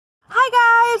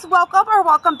guys,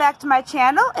 welcome back to my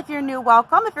channel. If you're new,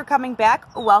 welcome. If you're coming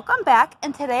back, welcome back.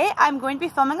 And today I'm going to be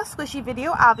filming a squishy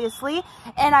video, obviously.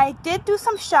 And I did do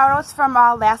some shout outs from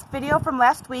last video from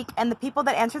last week, and the people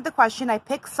that answered the question, I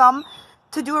picked some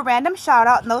to do a random shout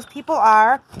out, and those people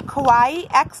are Kawaii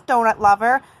X Donut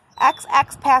Lover,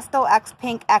 XX Pastel X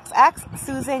Pink XX,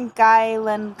 Susan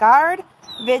Guylengard,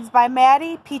 Vids by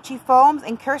Maddie, Peachy Foams,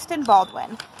 and Kirsten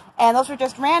Baldwin. And those were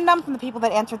just random from the people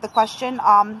that answered the question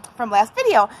from last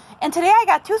video. And today I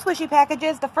got two squishy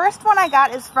packages. The first one I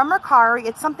got is from MERCARI.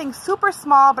 It's something super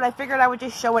small, but I figured I would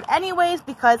just show it anyways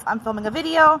because I'm filming a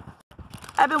video.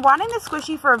 I've been wanting this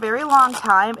squishy for a very long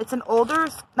time. It's an older,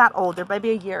 not older, maybe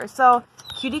a year or so,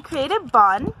 Cutie Creative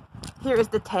bun. Here is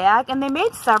the tag, and they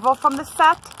made several from the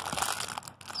set.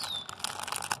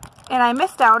 And I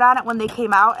missed out on it when they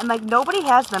came out, and like nobody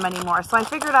has them anymore, so I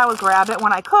figured I would grab it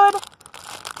when I could.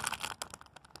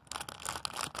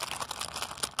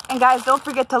 And guys, don't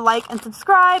forget to like and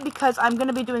subscribe because I'm going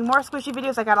to be doing more squishy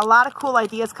videos. I got a lot of cool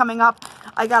ideas coming up.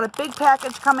 I got a big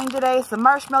package coming today, some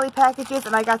MARSHMELLI packages,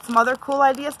 and I got some other cool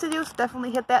ideas to do, so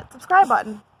definitely hit that subscribe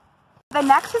button. The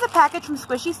next is a package from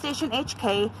SquishyStation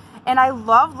HK, and I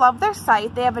love their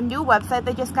site. They have a new website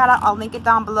they just got out. I'll link it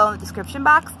down below in the description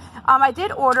box. I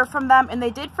did order from them, and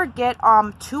they did forget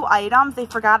two items. They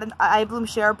forgot an Ibloom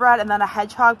share bread and then a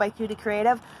hedgehog by Cutie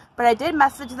Creative. But I did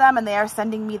message them, and they are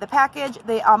sending me the package.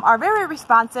 They are very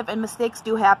responsive, and mistakes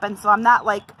do happen, so I'm not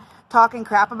like talking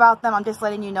crap about them. I'm just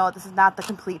letting you know this is not the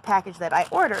complete package that I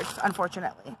ordered,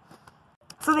 unfortunately.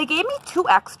 So they gave me two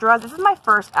extras. This is my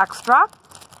first extra.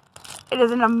 It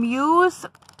is an Amuse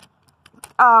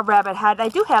rabbit head. I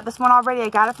do have this one already. I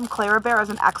got it from Bear as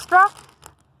an extra,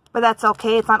 but that's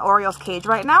okay. It's on Oreo's cage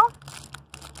right now.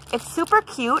 It's super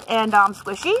cute and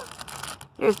squishy.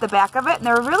 Here's the back of it, and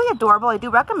they're really adorable. I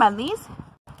do recommend these.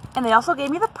 And they also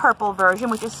gave me the purple version,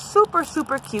 which is super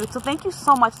cute. So thank you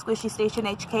so much, SquishyStation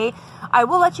HK. I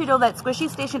will let you know that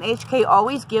SquishyStation HK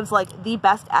always gives like the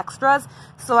best extras.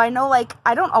 So I know like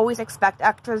I don't always expect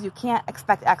extras. You can't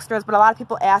expect extras, but a lot of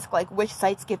people ask like which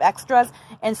sites give extras,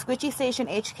 and SquishyStation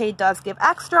HK does give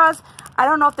extras. I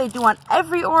don't know if they do on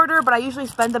every order, but I usually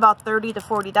spend about $30 to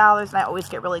 $40, and I always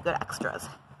get really good extras.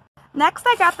 Next,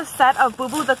 I got the set of Boo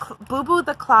Boo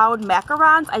the Cloud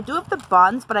macarons. I do have the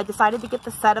buns, but I decided to get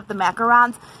the set of the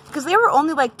macarons because they were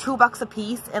only like $2 a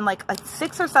piece and like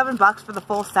 $6 or $7 for the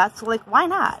full set. So like, why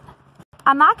not?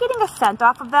 I'm not getting a scent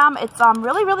off of them. It's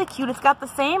really cute. It's got the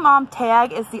same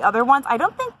tag as the other ones. I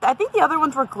think the other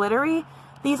ones were glittery.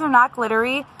 These are not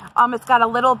glittery. It's got a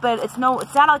little bit. It's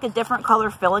not like a different color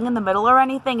filling in the middle or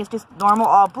anything. It's just normal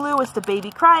all blue. It's the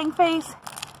baby crying face.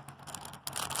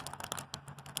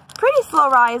 Pretty slow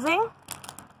rising.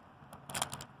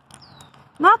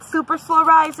 Not super slow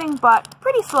rising, but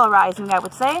pretty slow rising, I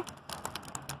would say.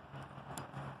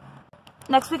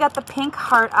 Next, we got the pink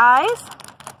heart eyes.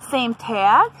 Same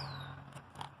tag.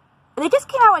 They just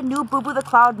came out with new Boo Boo the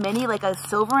Cloud mini, like a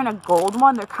silver and a gold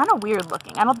one. They're kind of weird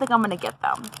looking. I don't think I'm going to get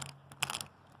them.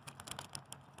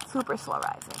 Super slow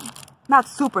rising. Not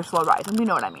super slow rising, you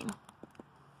know what I mean.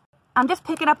 I'm just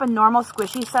picking up a normal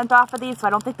squishy scent off of these, so I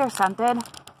don't think they're scented.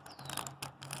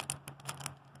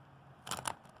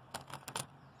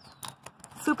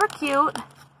 Super cute.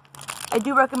 I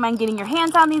do recommend getting your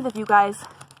hands on these if you guys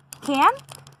can.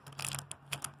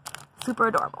 Super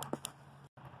adorable.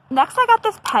 Next, I got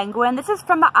this penguin. This is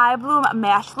from the Ibloom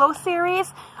Mashflow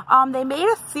series. They made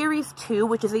a series 2,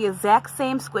 which is the exact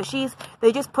same squishies.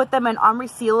 They just put them in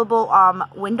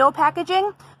unresealable window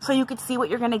packaging, so you could see what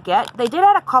you're going to get. They did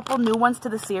add a couple new ones to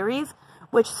the series,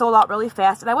 which sold out really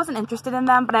fast, and I wasn't interested in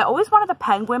them, but I always wanted a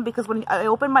penguin because when I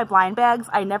opened my blind bags,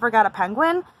 I never got a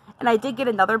penguin. And I did get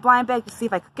another blind bag to see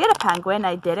if I could get a penguin.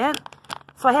 I didn't.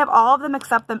 So I have all of them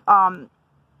except the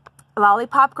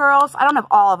Lollipop Girls. I don't have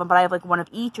all of them, but I have like one of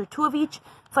each or two of each.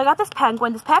 So I got this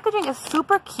penguin. This packaging is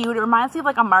super cute. It reminds me of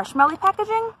like a MARSHMELLI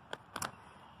packaging.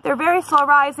 They're very slow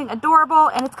rising, adorable,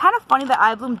 and it's kind of funny that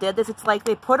Ibloom did this. It's like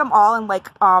they put them all in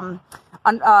like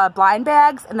blind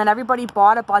bags, and then everybody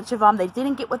bought a bunch of them. They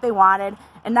didn't get what they wanted,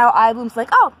 and now Ibloom's like,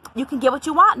 oh, you can get what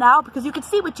you want now because you can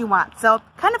see what you want. So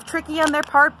kind of tricky on their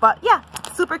part, but yeah,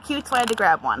 super cute, so I had to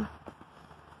grab one.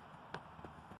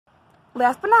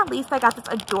 Last but not least, I got this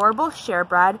adorable share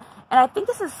bread, and I think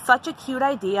this is such a cute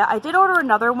idea. I did order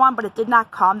another one, but it did not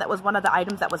come. That was one of the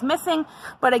items that was missing,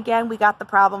 but again, we got the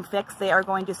problem fixed. They are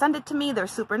going to send it to me. They're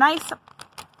super nice.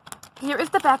 Here is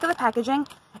the back of the packaging.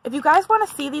 If you guys want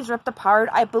to see these ripped apart,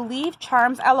 I believe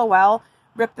Charms LOL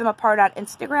ripped them apart on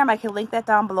Instagram. I can link that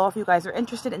down below if you guys are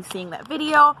interested in seeing that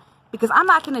video, because I'm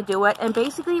not going to do it. And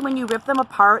basically, when you rip them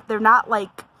apart, they're not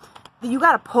like you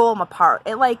gotta pull them apart.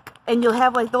 It like, and you'll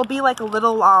have like, there'll be like a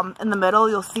little, in the middle,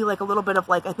 you'll see like a little bit of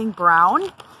like, I think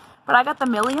brown. But I got the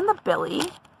Millie and the Billy.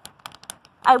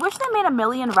 I wish they made a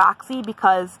Millie and Roxy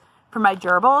because, for my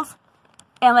gerbils.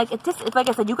 And like, it's like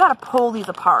I said, you gotta pull these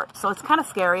apart. So it's kind of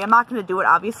scary. I'm not gonna do it,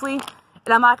 obviously.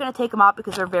 And I'm not gonna take them out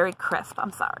because they're very crisp.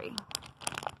 I'm sorry.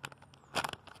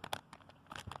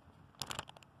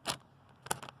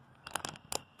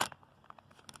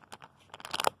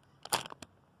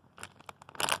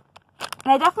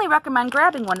 And I definitely recommend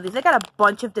grabbing one of these. They got a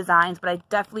bunch of designs, but I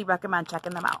definitely recommend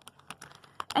checking them out.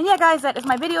 And yeah, guys, that is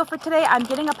my video for today. I'm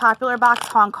getting a Popular Box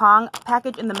Hong Kong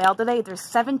package in the mail today. There's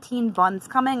 17 buns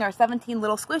coming, or 17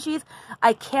 little squishies.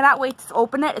 I cannot wait to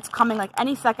open it. It's coming like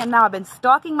any second now. I've been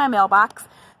stalking my mailbox.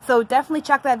 So definitely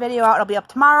check that video out. It'll be up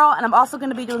tomorrow. And I'm also going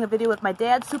to be doing a video with my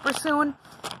dad super soon.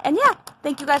 And yeah,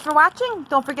 thank you guys for watching.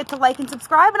 Don't forget to like and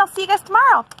subscribe, and I'll see you guys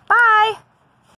tomorrow. Bye!